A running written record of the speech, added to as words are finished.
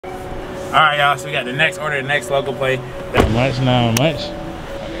Alright, y'all, so we got the next order, the next local play. Not much, not much.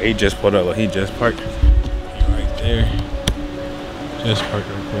 Okay, he just pulled up. Look, he just parked. He right there. Just parked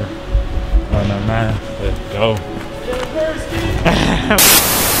right there. Oh, no, man. Let's go.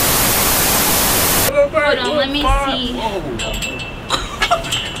 Hold on, let me see.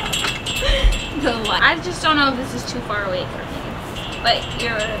 I just don't know if this is too far away from me. But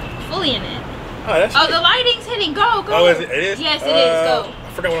you're fully in it. Oh, that's the lighting's hitting. Go, go. Oh, is it? It is? Yes, it is. Go.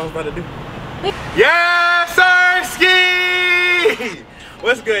 I forgot what I was about to do. Yes, sir, ski!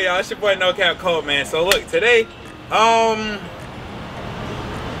 What's good, y'all? It's your boy NoKapCole, man. So look, today, oh,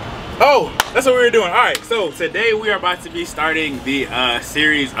 that's what we were doing. All right, so today we are about to be starting the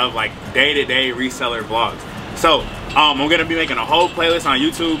series of like day-to-day reseller vlogs. So I'm gonna be making a whole playlist on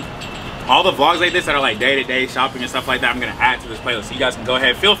YouTube. All the vlogs like this that are like day-to-day shopping and stuff like that, I'm gonna add to this playlist. So you guys can go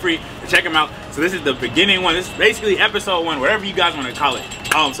ahead, feel free to check them out. So this is the beginning one. This is basically episode 1, whatever you guys want to call it.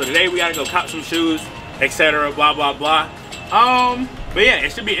 So today we gotta go cop some shoes, etc. Blah blah blah. But yeah,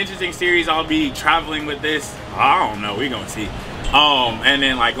 it should be an interesting series. I'll be traveling with this. I don't know. We gonna see. And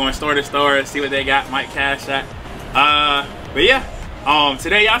then like going store to store, see what they got. Might cash that. But yeah.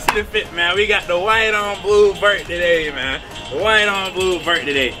 Today y'all see the fit, man. We got the white on blue vert today, man. The white on blue vert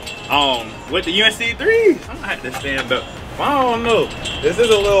today. With the UNC 3s. I'm gonna have to stand up. I don't know. This is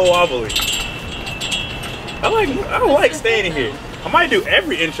a little wobbly. I don't like staying here. I might do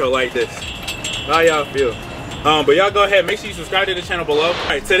every intro like this. How y'all feel? But y'all go ahead, make sure you subscribe to the channel below.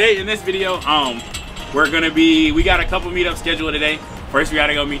 Alright, today in this video, we got a couple meetups scheduled today. First we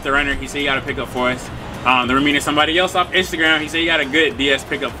gotta go meet the runner. He said he got a pickup for us. Then we're meeting somebody else off Instagram. He said he got a good DS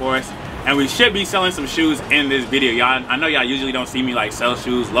pickup for us. And we should be selling some shoes in this video. Y'all, I know y'all usually don't see me like sell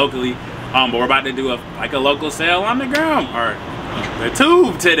shoes locally. But we're about to do a local sale on the ground or the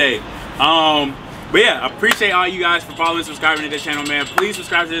tube today. But yeah, I appreciate all you guys for following and subscribing to this channel, man. Please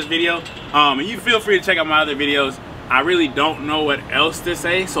subscribe to this video. And you feel free to check out my other videos. I really don't know what else to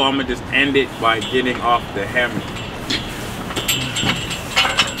say, so I'm gonna just end it by getting off the hammer.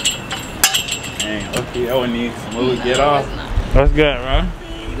 Dang, okay, that one needs smooth get off. What's good, bro?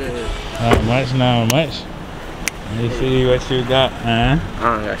 Good. Not much, not much. Let me see what you got, man. I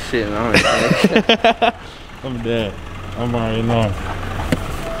don't got shit, man. I'm dead. I'm already knowing.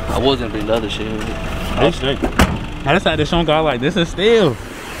 I wasn't bring the other shit. They straight. I just had to show God like this is steel.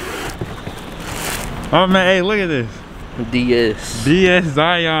 Oh man, hey, look at this. DS. DS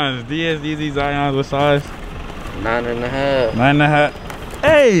Zions. DS DZ Zions. What size? 9.5. 9.5.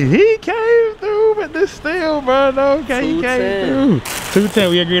 Hey, he came through with this steel, bro. No, okay, he came through. 210.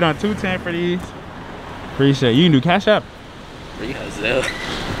 We agreed on 210 for these. Appreciate it. You can do Cash App.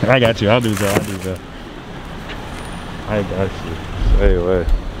 I got you. I'll do that. I'll do that. I got you. Say what?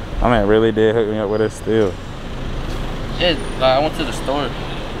 I mean, really did hook me up with a steel. Yeah, like, I went to the store.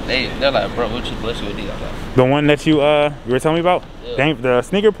 They're like, bro, what you bless you with these? Like, the one that you were telling me about? Yeah. The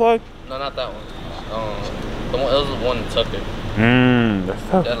sneaker plug? No, not that one. The one, it was the one in Tucker. That's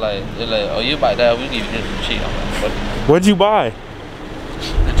tough. They're like, oh, you buy that? We give you this for cheap. I'm like, what? What'd you buy?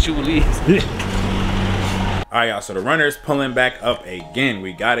 The Jubilees. All right, y'all. So the runner's pulling back up again.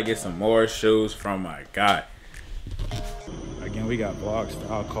 We gotta get some more shoes from my guy. Again, we got vlog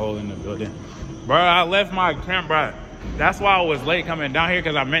style Cole in the building. Bro, I left my camera. That's why I was late coming down here,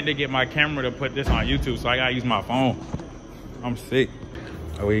 because I meant to get my camera to put this on YouTube, so I gotta use my phone. I'm sick.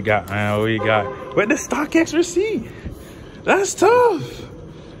 What we got, man? What we got? But the StockX receipt. That's tough.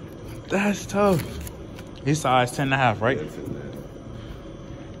 That's tough. His size 10.5, right?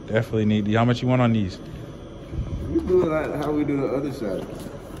 Definitely need these. How much you want on these? We do it like how we do the other side.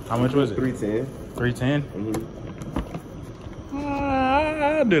 How much was it? 310. 310? Mm-hmm.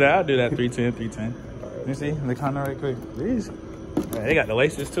 I'll do that. I'll do that. 310, 310. Let me see. Look on right quick. These. Yeah, they got the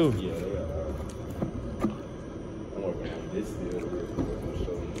laces too. Yeah, they got this deal.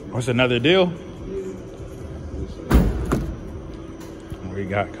 What's another deal? What we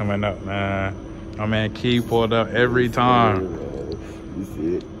got coming up, man? My man Key pulled up every time. You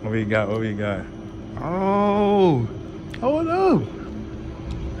see it. What we got? What we got? Oh, hold up.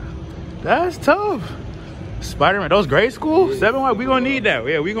 That's tough. Spider-Man, those grade school? Yeah. 7 white, we gonna need that.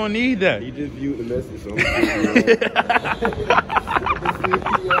 Yeah, we gonna need that. You just viewed the message, so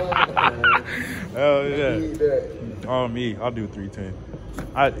oh yeah. Oh me, I'll do 310.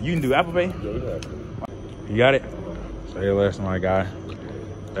 You can do Apple Pay? You got it? Say less, my guy.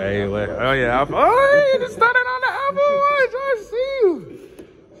 Say less. Oh yeah, Apple. Oh, you just started on the Apple Watch. I see you.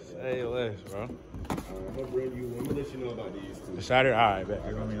 Say less, bro. I'm gonna let you know about these two. The Shatter? Alright, bet.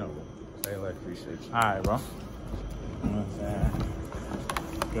 You're gonna let me know. Say less. Appreciate you. Alright, bro. You know what I'm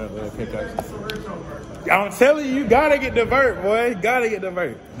saying? Good little pickups. I'm telling you, you gotta get the vert, boy. Gotta get the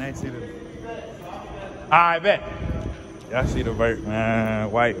vert. Nice see the. I bet. Y'all see the vert, man.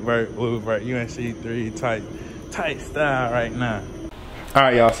 White vert, blue vert, UNC 3 tight style right now. All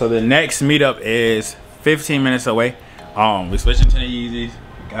right, y'all. So the next meetup is 15 minutes away. We switching to the Yeezys.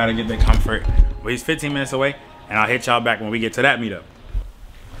 Gotta get the comfort. But he's 15 minutes away, and I'll hit y'all back when we get to that meetup.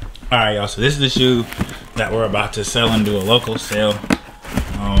 All right, y'all. So this is the shoe that we're about to sell and do a local sale.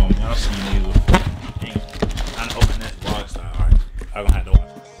 Y'all seen these before. Trying to open this vlog style. All right, I'm gonna have to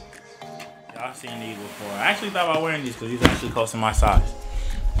watch this. Y'all seen these before. I actually thought about wearing these because these are actually close to my size.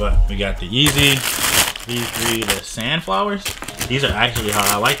 But we got the Yeezy, these three, the Sandflowers. These are actually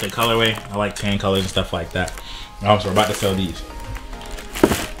how I like the colorway. I like tan colors and stuff like that. So we're about to sell these.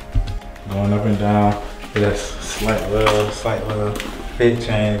 Going up and down. This slight little fit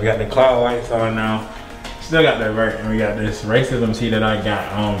change. We got the cloud lights on now. Still got the vert, and we got this racism tee that I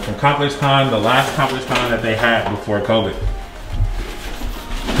got from ComplexCon, the last ComplexCon that they had before COVID.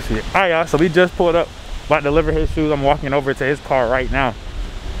 All right, y'all. So we just pulled up, about to deliver his shoes. I'm walking over to his car right now.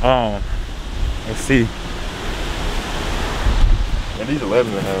 Let's see. Yeah, these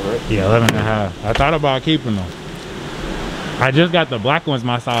 11.5, right? Yeah, 11.5. I thought about keeping them. I just got the black ones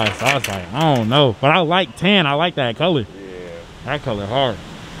my size, so I was like, I don't know. But I like tan. I like that color. Yeah. That color hard.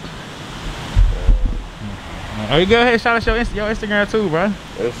 Oh, you go ahead, shout out your Instagram too, bro.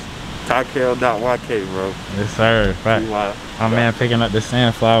 It's TyKale.YK, bro. Yes, sir. Fact. My man picking up the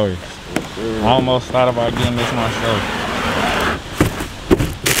Sandflowers. Yes, almost thought about getting this myself.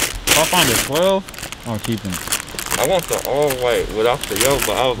 If I find a 12, I'm keeping it. I want the all white without the yellow,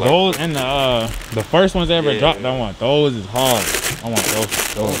 but I was like, those and the first ones ever dropped. I want those. Is hard. I want those.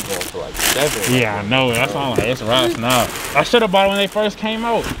 going for like 7. Yeah, I know. That's why I'm like, it's rough now. I should have bought it when they first came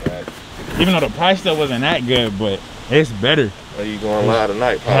out. Right. Even though the price still wasn't that good, but it's better. Are you going live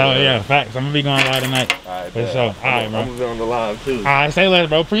tonight? Hell yeah, facts. I'm gonna be going live tonight. All right, for sure. All right, bro. I'm gonna be on the live too. All right, say less,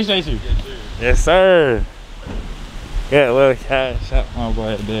 bro. Appreciate you. Yes, sir. Yeah, little cash out my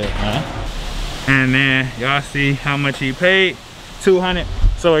boy there, man. And then y'all see how much he paid, 200.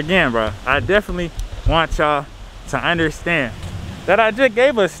 So again, bro, I definitely want y'all to understand that I just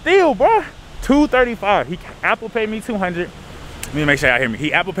gave a steal, bro. 235. He Apple paid me 200. Let me make sure y'all hear me.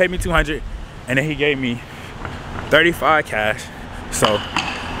 He Apple paid me 200, and then he gave me 35 cash. So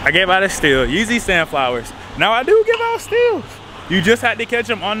I gave out a steal. Yeezy Sandflowers. Now I do give out steals. You just had to catch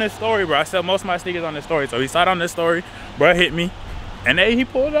him on this story, bro. I sell most of my sneakers on this story. So he saw it on this story, bro, hit me, and then he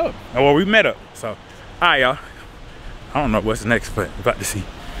pulled up. Well, we met up. So, all right, y'all. I don't know what's next, but we're about to see.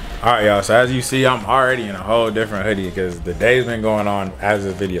 All right, y'all. So as you see, I'm already in a whole different hoodie because the day's been going on as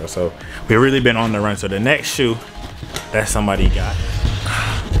this video. So we've really been on the run. So the next shoe that somebody got,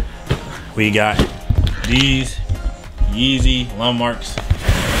 we got these Yeezy Landmarks.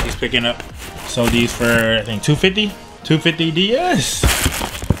 He's picking up. So these for, I think, 250. 250 DS.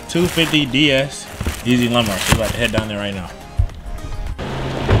 250 DS. Yeezy Landmarks. We're about to head down there right now.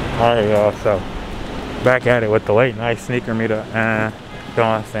 All right, y'all. So back at it with the late night sneaker meetup. You know what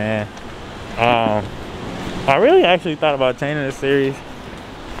I'm saying? I really actually thought about changing the series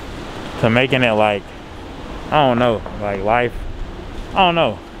to making it like, I don't know, like life. I don't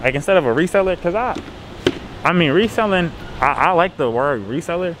know. Like instead of a reseller, cause I mean reselling, I like the word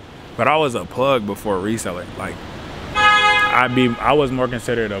reseller, but I was a plug before reseller. Like I was more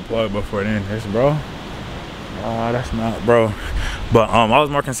considered a plug before then. This bro. That's not bro. But I was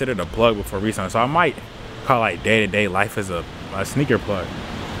more considered a plug before reselling. So I might call like day-to-day life as a sneaker plug.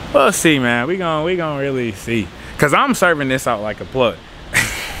 We'll see, man. We gonna really see. Cause I'm serving this out like a plug.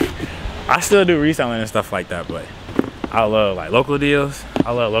 I still do reselling and stuff like that, but I love like local deals.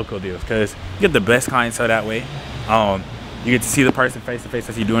 I love local deals because you get the best clientele that way. You get to see the person face to face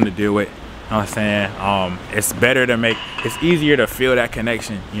as you're doing the deal with. You know what I'm saying? It's better to it's easier to feel that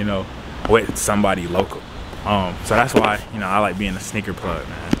connection, you know, with somebody local. So that's why, you know, I like being a sneaker plug,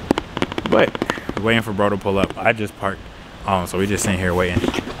 man. But we're waiting for bro to pull up. I just parked. So we just sitting here waiting.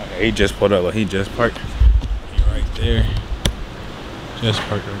 Okay, he just pulled up. Look, he just parked. He right there. Just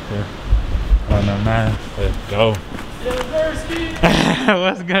parked right there. Oh no, man. Let's go.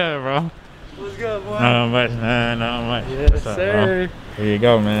 What's good, bro? What's good, boy? Not much, man. Not much. Yes, What's up, sir. bro? Here you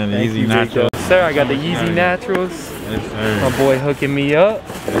go, man. The Yeezy Naturals. Sir, I got the Yeezy Naturals. Yes, sir. My boy hooking me up.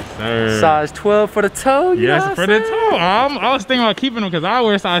 Yes, sir. Size 12 for the toe. You know Yes, what for I'm the saying? toe. I was thinking about keeping them because I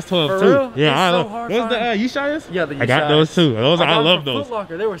wear size 12 For too. real? Yeah, It's I so love. hard What's the finding. Yeshayas? Yeah, the I got Yeshayas. those too. Those I love those. Foot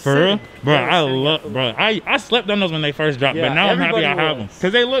Locker. They were For real, sick. bro. They were I sitting at love, Foot bro. Locker. I slept on those when they first dropped, Yeah, but now I'm happy I everybody have them was.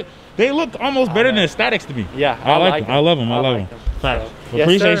 because they look almost better than statics to me. Yeah, I like them. I love them. I love like them. them. Facts. So, yes,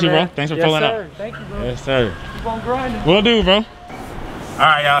 Appreciate sir, you, bro. man. Thanks for yes, pulling sir. up. Thank you, bro. Yes, sir. Keep on grinding. Will do, bro. All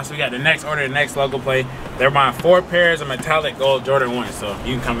Alright, y'all, so we got the next order, the next local play. They're buying 4 pairs of metallic gold Jordan 1s, so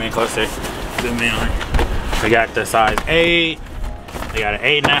you can come in closer. Zoom in on it. We got the size 8, they got an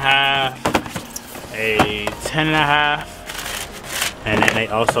 8.5, a 10.5, and then they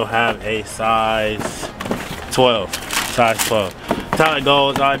also have a size 12. Size 12. Metallic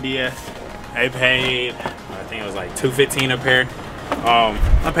golds, IDS. They paid, I think it was like $2.15 a pair.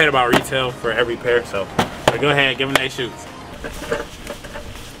 I paid about retail for every pair, so go ahead, give them their shoes.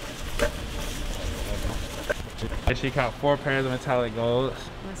 She caught 4 pairs of metallic golds.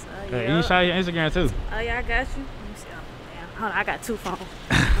 Hey, you can shout your Instagram too. Oh yeah, I got you. Let me see. Hold on, I got 2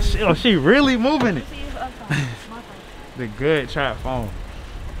 phones. she really moving it. Let me see your phone. My phone. The good trap phone.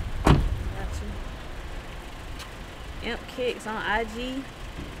 Got you. Imp Kicks on IG.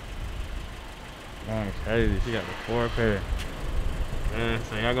 Going crazy. She got the 4 pair. Yeah,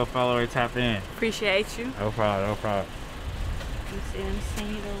 so y'all go follow her, tap in. Appreciate you. No problem, no problem. You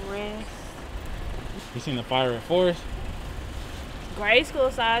see the rest. You seen the Fire and Forest? Grade school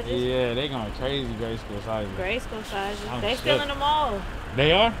sizes. Yeah, they going crazy grade school sizes. Grade school sizes. I'm They shook. still in the mall.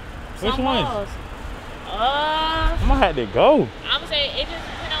 They are? Which Some ones? malls. I'm gonna have to go. I'm gonna say it just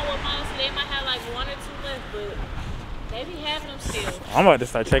depends on what malls. So they might have like 1 or 2 left, but they be having them still. I'm about to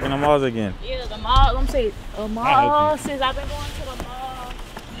start checking the malls again. Yeah, the mall. Let me say a help mall. you. Since I've been going to the mall,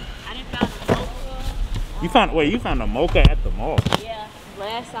 I didn't find a mocha. You found a mocha at the mall. Yeah,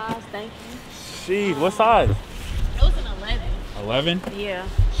 glass size. Thank you. Jeez, what size? It was an 11. 11? Yeah.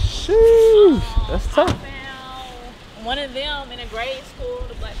 Sheesh, that's I tough. found one of them in a grade school,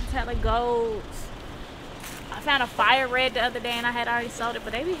 the black metallic golds. I found a fire red the other day and I had already sold it,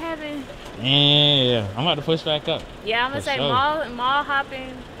 but they be having. Yeah, I'm about to push back up. Yeah, I'm gonna For say sure. mall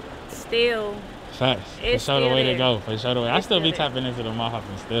hopping still. Facts. For It's sure the still way there. to go. For sure the way. I It's still be still there. tapping into the mall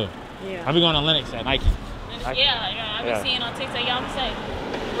hopping still. Yeah. I be going to Lennox at Nike. Yeah, I've been Yeah. seeing on TikTok. Y'all be saying,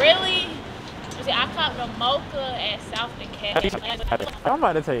 really? You see, I caught the mocha at South and Cat. I'm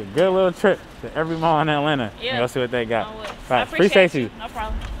about to take a good little trip to every mall in Atlanta. Yeah. And go see what they got. I would. I Facts. Appreciate you. No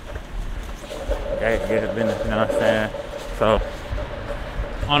problem. Okay, good business, you know what I'm saying? So,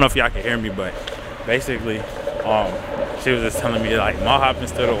 I don't know if y'all can hear me, but basically, she was just telling me like mall hopping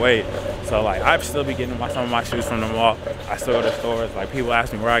still the way. So like I still be getting some of my shoes from the mall. I still go to stores. Like people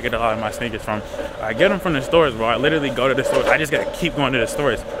ask me where I get a lot of my sneakers from. I get them from the stores, bro. I literally go to the stores. I just gotta keep going to the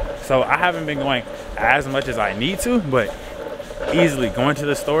stores. So I haven't been going as much as I need to, but easily going to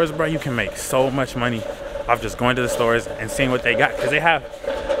the stores, bro, you can make so much money off just going to the stores and seeing what they got. Cause they have,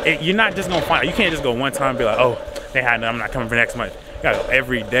 you're not just gonna find, you can't just go one time and be like, oh, they had none, I'm not coming for next month. You gotta go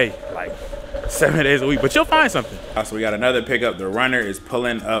every day, like 7 days a week, but you'll find something. So we got another pickup. The runner is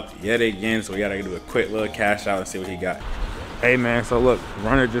pulling up yet again, so we gotta do a quick little cash out and see what he got. Hey man, so look,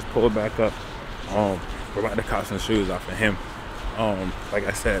 runner just pulled back up. We're about to cop some shoes off of him. Like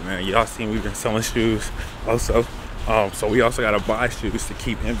I said, man, y'all seen we've been selling shoes also. So we also gotta buy shoes to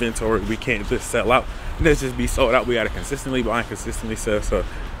keep inventory. We can't just sell out. Let's just be sold out. We gotta consistently buy and consistently sell. So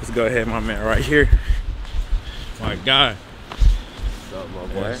let's go ahead, my man, right here. My God. What's up, my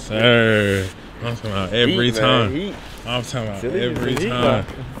boy? Yes, sir. I'm talking about every Heat, time. man, heat. I'm talking about Silly every as a heat, time.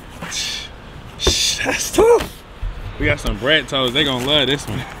 That's tough. We got some bread toes. They gonna love this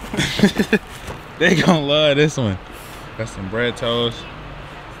one. They gonna love this one. Got some bread toes.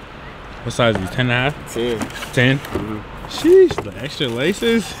 What size is these? 10.5? 10. 10? Sheesh, the extra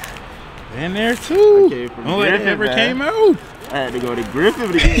laces in there too. I came from Don't let it Griffin, ever man. came out. I had to go to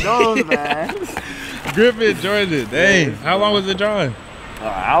Griffin to get those, man. Griffin, Georgia. Dang. How long was the drive? An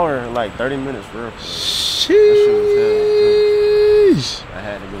hour, like 30 minutes, bro. Sheesh. I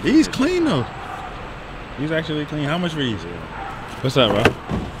had to go. These clean though. These actually clean. How much for these? What's up, bro?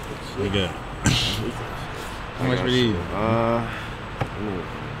 We good. How much for these?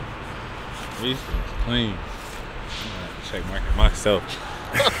 These clean. I'm gonna check market myself.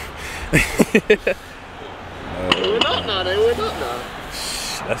 They went up now. They went up now.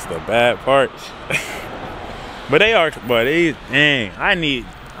 That's the bad part. But they are, but these, dang, I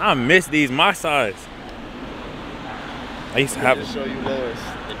miss these my size. I used to have Just show you Lois.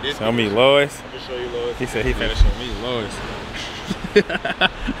 show me Lois. Just show you Lois. He said he finna show me Lois.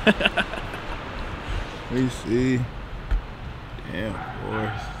 We see. Damn,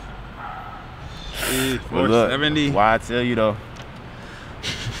 horse. See, 470. Why I tell you though,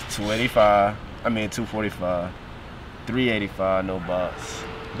 285. I mean 245. 385, no box.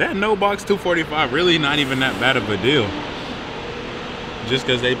 That no box 245 really not even that bad of a deal. Just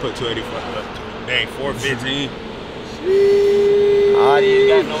because they put 285 up. Dang, 415. All these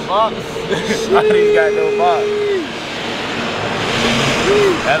got no box. All these got no box.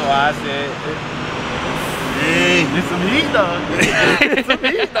 That's why I said. Dang. It's some heat though. It's some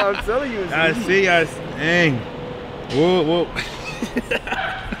heat though. I'm telling you. It's I some see. Dang. Whoa.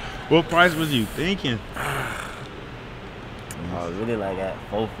 What price was you thinking? Oh, really like at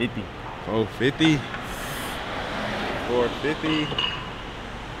 450. 450. 450.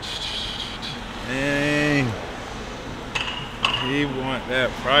 Dang. He want that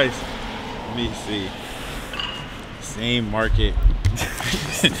price. Let me see. Same market.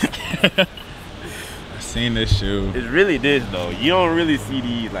 I seen this shoe. It's really this though. You don't really see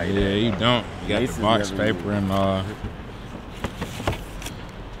these like that. Yeah, you don't. You got Laces the box never paper and all.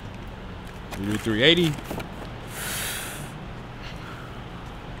 You do 380.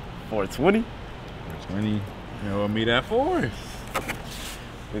 420. 20. You know what me that for?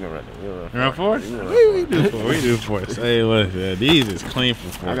 We gonna run it. You run for it? We do for it. We do for it. Say what? Yeah, these is clean for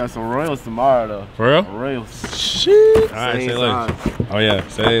I 4. got some Royals tomorrow though. For real? Royals. Shit. Alright, Same say less. size. Oh yeah,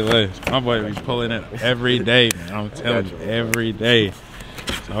 say less. My boy be pulling it every day, man. I'm telling you, every day.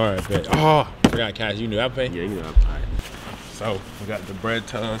 So, alright, bet. Oh, forgot cash. You knew I pay? Yeah, you know. Alright. So we got the bread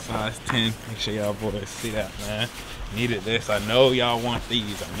tub size 10. Make sure y'all boys see that, man. Needed this. I know y'all want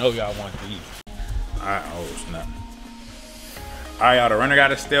these. I know y'all want these. Alright, oh snap. Alright, y'all, the runner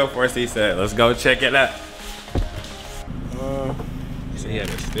got a steal for us. He said, let's go check it out. He said he had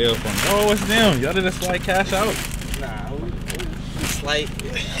a steal from, oh, what's them? Y'all did a slight cash out? Nah, slight.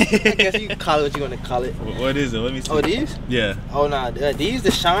 I guess you can call it what you want to call it. What is it? Let me see. Oh, these? Yeah. Oh, nah, these the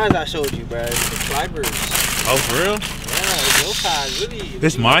shines I showed you, bruh. The Clivers. Oh, for real? Yeah, it's your size, really.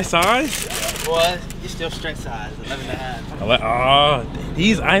 This my size? Well, it's still stretch size, 11.5. Oh,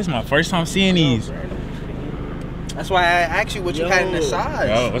 these ice my first time seeing these. That's why I asked you what you had in the size.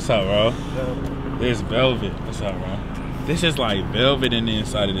 Bro, what's up, bro? There's velvet. What's up, bro? This is like velvet in the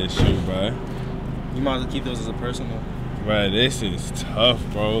inside of this shoe, bro. You might as well keep those as a personal. Bro, this is tough,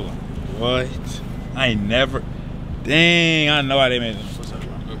 bro. Like, what? I ain't never. Dang, I know how they made them. What's up, bro?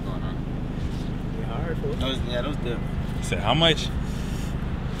 What's going on? Those different. You said how much?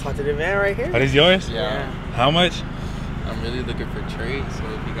 Talk to the man right here. Are these yours? Yeah. How much? I'm really looking for trades, so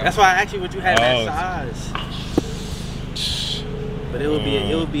if you got. That's why I asked you what you had in Oh. that size. But it would be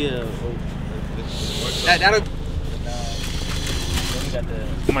a. That'll.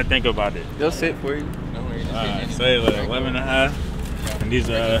 I'm gonna think about it. They'll sit for you. Don't worry. Say like 11.5. And these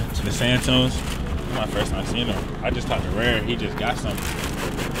are the Santunes. This is my first time seeing them. I just talked to Rare. He just got some.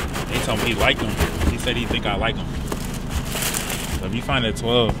 He told me he liked them. He said he think I like them. So if you find a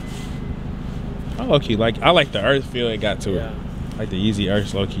 12, I low key like. I like the earth feel it got to it. Like the Yeezy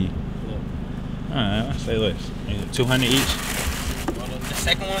Earth low key. All right, I say less. 200 each. The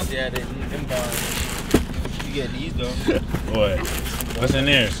second ones, yeah, them gone. You get these though. What? What's in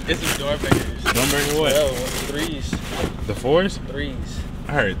there? It's some door breakers. Dornberger what? Yo, threes. The 4s? Threes. I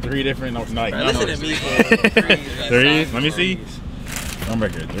heard 3 different like Bro, numbers. listen to me, bro. Threes? Let me see.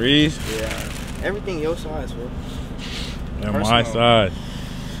 Dornberger 3s. Yeah. Everything your size, bro. And my side.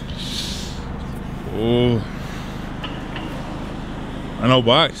 Ooh. I know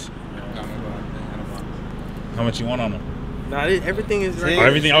box. How much you want on them? Nah, everything is right. Oh,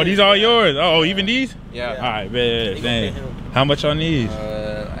 everything. Oh, these all yours. Oh, even these? Yeah. All right, bet. They Dang. gonna pay him. How much on these?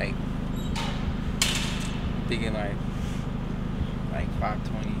 Like thinking like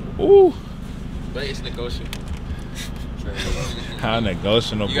 520. Ooh. But it's negotiable. How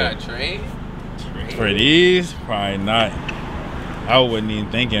negotiable? You got a trade? For these? Probably not. I wasn't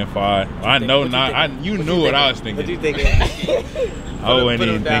even thinking 5. I know not. You knew what I was thinking. What you thinking? I wasn't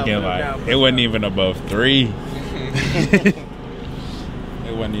even thinking like it wasn't even above 3. It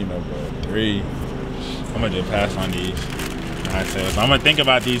wasn't even above 3. I'm gonna just pass on these. Alright, so I'm gonna think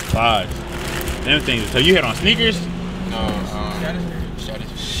about these 5s. Them things. So you hit on sneakers? No,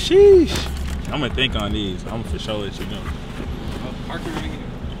 Sheesh. I'm gonna think on these. I'm for sure let you know.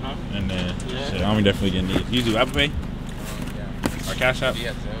 And then shit, I'm definitely getting these. You do Apple Pay? yeah. Or Cash App?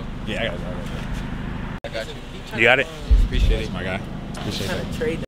 Yeah, so. Yeah, I got it. I got you. You got it? Appreciate That's it. my guy. Appreciate it. Trade